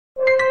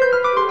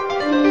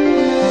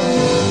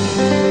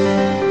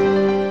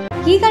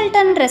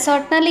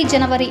ರೆಸಾರ್ಟ್ನಲ್ಲಿ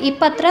ಜನವರಿ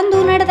 20ರಂದು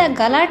ನಡೆದ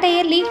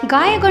ಗಲಾಟೆಯಲ್ಲಿ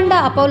ಗಾಯಗೊಂಡ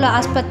ಅಪೋಲೋ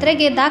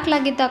ಆಸ್ಪತ್ರೆಗೆ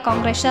ದಾಖಲಾಗಿದ್ದ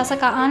ಕಾಂಗ್ರೆಸ್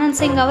ಶಾಸಕ ಆನಂದ್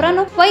ಸಿಂಗ್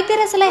ಅವರನ್ನು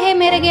ವೈದ್ಯರ ಸಲಹೆ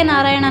ಮೇರೆಗೆ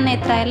ನಾರಾಯಣ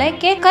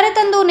ನೇತ್ರಾಲಯಕ್ಕೆ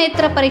ಕರೆತಂದು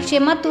ನೇತ್ರ ಪರೀಕ್ಷೆ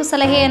ಮತ್ತು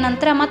ಸಲಹೆಯ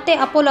ನಂತರ ಮತ್ತೆ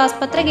ಅಪೋಲೋ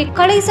ಆಸ್ಪತ್ರೆಗೆ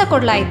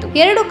ಕಳುಹಿಸಿಕೊಡಲಾಯಿತು.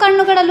 2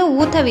 ಕಣ್ಣುಗಳಲ್ಲೂ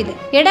ಊತವಿದೆ.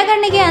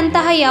 ಎಡಗಣ್ಣಿಗೆ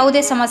ಅಂತಹ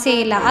ಯಾವುದೇ ಸಮಸ್ಯೆ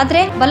ಇಲ್ಲ,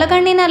 ಆದ್ರೆ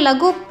ಬಲಗಣ್ಣಿನ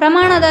ಲಘು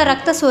ಪ್ರಮಾಣದ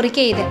ರಕ್ತ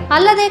ಸೋರಿಕೆ ಇದೆ.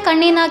 ಅಲ್ಲದೆ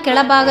ಕಣ್ಣಿನ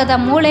ಕೆಳಭಾಗದ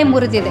ಮೂಳೆ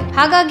ಮುರಿದಿದೆ.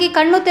 ಹಾಗಾಗಿ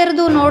ಕಣ್ಣು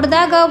ತೆರೆದು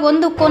ನೋಡಿದಾಗ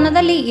ಒಂದು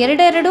ಕೋನದಲ್ಲಿ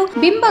ಎರಡೆರಡು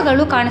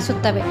ಬಿಂಬಗಳು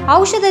ಕಾಣಿಸುತ್ತವೆ.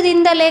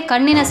 ಔಷಧದಿಂದಲೇ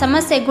ಕಣ್ಣಿನ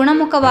ಸಮಸ್ಯೆ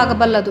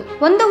ಗುಣಮುಖವಾಗಬಲ್ಲದು.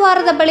 1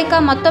 ವಾರದ ಬಳಿಕ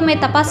ಮತ್ತೊಮ್ಮೆ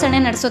ತಪಾಸಣೆ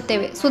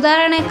ನಡೆಸುತ್ತೇವೆ.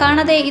 ಸುಧಾರಣೆ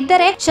ಕಾಣದೇ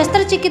ಇದ್ದರೆ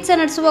ಶಸ್ತ್ರಚಿಕಿತ್ಸೆ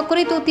ನಡೆಸುವ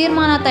ಕುರಿತು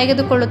ತೀರ್ಮಾನ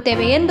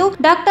ತೆಗೆದುಕೊಳ್ಳುತ್ತೇವೆ ಎಂದು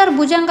ಡಾಕ್ಟರ್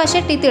ಭುಜಂಗ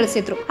ಶೆಟ್ಟಿ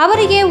ತಿಳಿಸಿದ್ರು.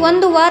 ಅವರಿಗೆ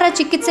 1 ವಾರ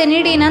ಚಿಕಿತ್ಸೆ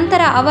ನೀಡಿ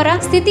ನಂತರ ಅವರ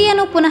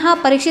ಸ್ಥಿತಿಯನ್ನು ಪುನಃ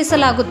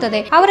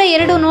ಪರೀಕ್ಷಿಸಲಾಗುತ್ತದೆ. ಅವರ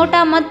 2 ನೋಟ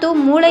ಮತ್ತು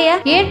ಮೂಳೆಯ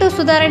ಏಟು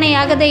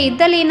ಸುಧಾರಣೆಯಾಗದೇ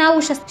ಇದ್ದಲ್ಲಿ ನಾವು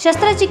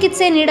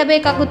ಶಸ್ತ್ರಚಿಕಿತ್ಸೆ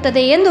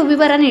ನೀಡಬೇಕಾಗುತ್ತದೆ ಎಂದು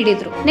ವಿವರ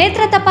ನೀಡಿದ್ರು.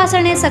 ನೇತ್ರ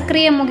ತಪಾಸಣೆ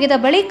ಸಕ್ರಿಯ ಮುಗಿದ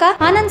ಬಳಿಕ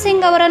ಆನಂದ್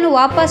ಸಿಂಗ್ ಅವರನ್ನು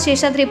ವಾಪಸ್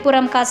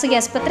ಶೇಷಾದ್ರಿಪುರಂ ಖಾಸಗಿ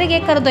ಆಸ್ಪತ್ರೆಗೆ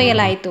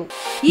ಕರೆದೊಯ್ಯಲಾಯಿತು.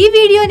 ಈ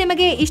ವಿಡಿಯೋ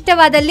ನಿಮಗೆ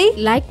ಇಷ್ಟವಾದಲ್ಲಿ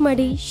ಲೈಕ್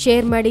ಮಾಡಿ,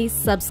 ಶೇರ್ ಮಾಡಿ,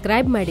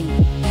 ಸಬ್ಸ್ಕ್ರೈಬ್ ಮಾಡಿ.